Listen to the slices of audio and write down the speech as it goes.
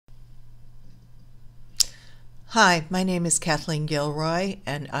Hi, my name is Kathleen Gilroy,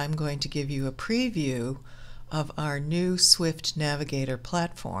 and I'm going to give you a preview of our new SWIFT Navigator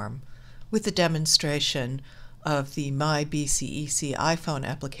platform with a demonstration of the myBCEC iPhone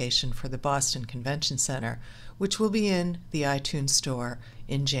application for the Boston Convention Center, which will be in the iTunes Store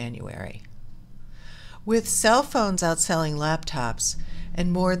in January. With cell phones outselling laptops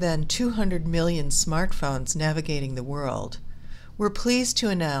and more than 200 million smartphones navigating the world, we're pleased to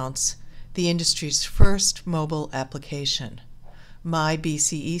announce the industry's first mobile application,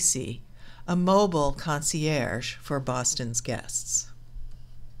 myBCEC, a mobile concierge for Boston's guests.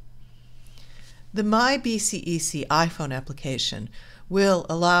 The myBCEC iPhone application will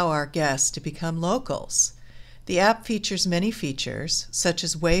allow our guests to become locals. The app features many features, such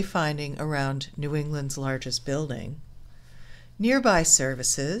as wayfinding around New England's largest building, nearby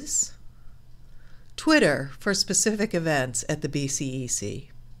services, Twitter for specific events at the BCEC,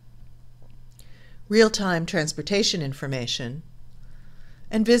 real-time transportation information,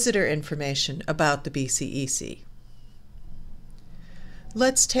 and visitor information about the BCEC.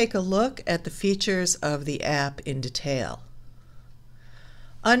 Let's take a look at the features of the app in detail.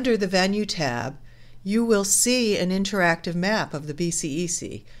 Under the Venue tab, you will see an interactive map of the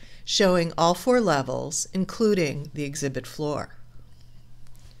BCEC showing all 4 levels, including the exhibit floor.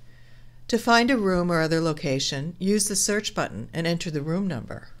 To find a room or other location, use the search button and enter the room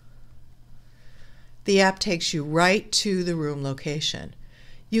number. The app takes you right to the room location.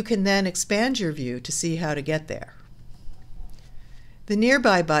 You can then expand your view to see how to get there. The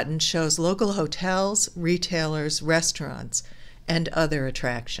Nearby button shows local hotels, retailers, restaurants, and other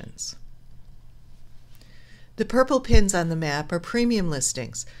attractions. The purple pins on the map are premium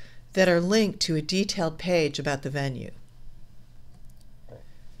listings that are linked to a detailed page about the venue.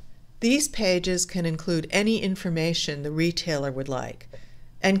 These pages can include any information the retailer would like,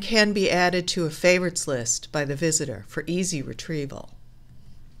 and can be added to a favorites list by the visitor for easy retrieval.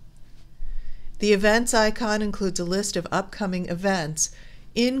 The Events icon includes a list of upcoming events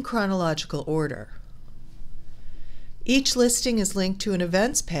in chronological order. Each listing is linked to an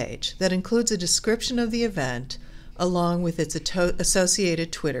events page that includes a description of the event along with its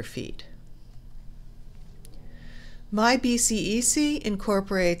associated Twitter feed. myBCEC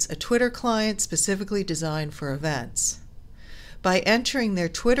incorporates a Twitter client specifically designed for events. By entering their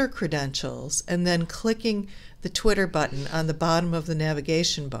Twitter credentials and then clicking the Twitter button on the bottom of the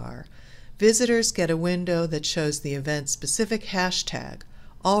navigation bar, visitors get a window that shows the event-specific hashtag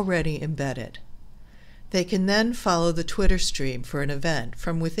already embedded. They can then follow the Twitter stream for an event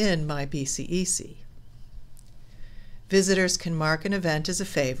from within myBCEC. Visitors can mark an event as a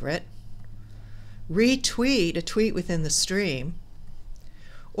favorite, retweet a tweet within the stream,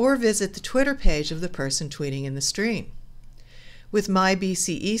 or visit the Twitter page of the person tweeting in the stream. With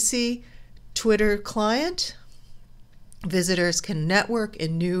myBCEC Twitter client, visitors can network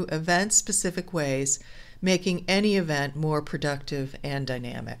in new event-specific ways, making any event more productive and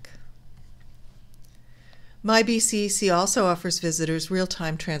dynamic. myBCEC also offers visitors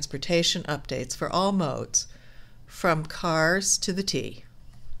real-time transportation updates for all modes, from cars to the T.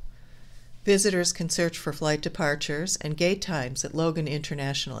 Visitors can search for flight departures and gate times at Logan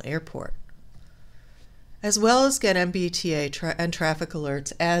International Airport, as well as get MBTA and traffic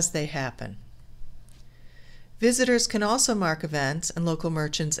alerts as they happen. Visitors can also mark events and local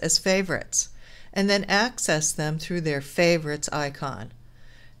merchants as favorites, and then access them through their Favorites icon.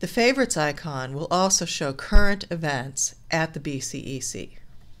 The Favorites icon will also show current events at the BCEC.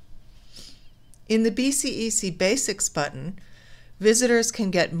 In the BCEC Basics button, visitors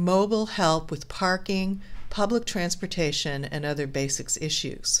can get mobile help with parking, public transportation, and other basics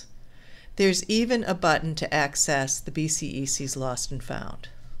issues. There's even a button to access the BCEC's Lost and Found.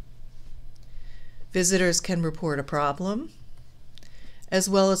 Visitors can report a problem, as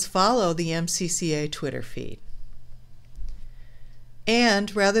well as follow the MCCA Twitter feed.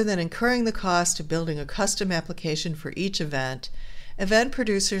 And rather than incurring the cost of building a custom application for each event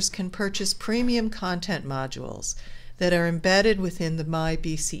producers can purchase premium content modules that are embedded within the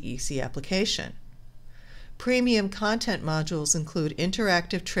myBCEC application. Premium content modules include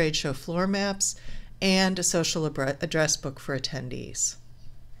interactive trade show floor maps and a social address book for attendees.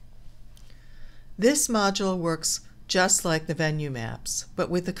 This module works just like the venue maps, but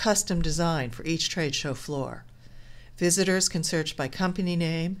with a custom design for each trade show floor. Visitors can search by company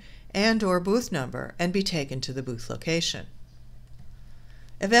name and/or booth number and be taken to the booth location.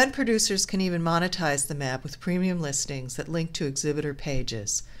 Event producers can even monetize the map with premium listings that link to exhibitor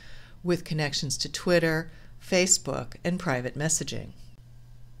pages with connections to Twitter, Facebook, and private messaging.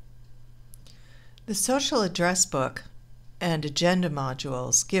 The social address book and agenda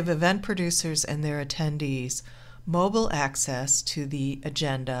modules give event producers and their attendees mobile access to the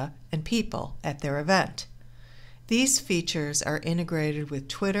agenda and people at their event. These features are integrated with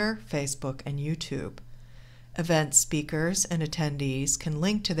Twitter, Facebook, and YouTube. Event speakers and attendees can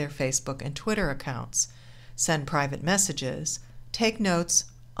link to their Facebook and Twitter accounts, send private messages, take notes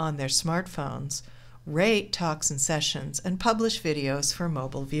on their smartphones, rate talks and sessions, and publish videos for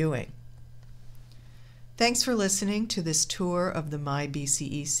mobile viewing. Thanks for listening to this tour of the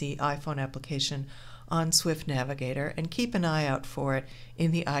myBCEC iPhone application on SWIFT Navigator, and keep an eye out for it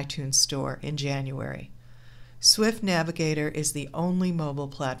in the iTunes Store in January. SWIFT Navigator is the only mobile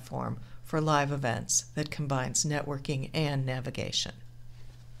platform for live events that combines networking and navigation.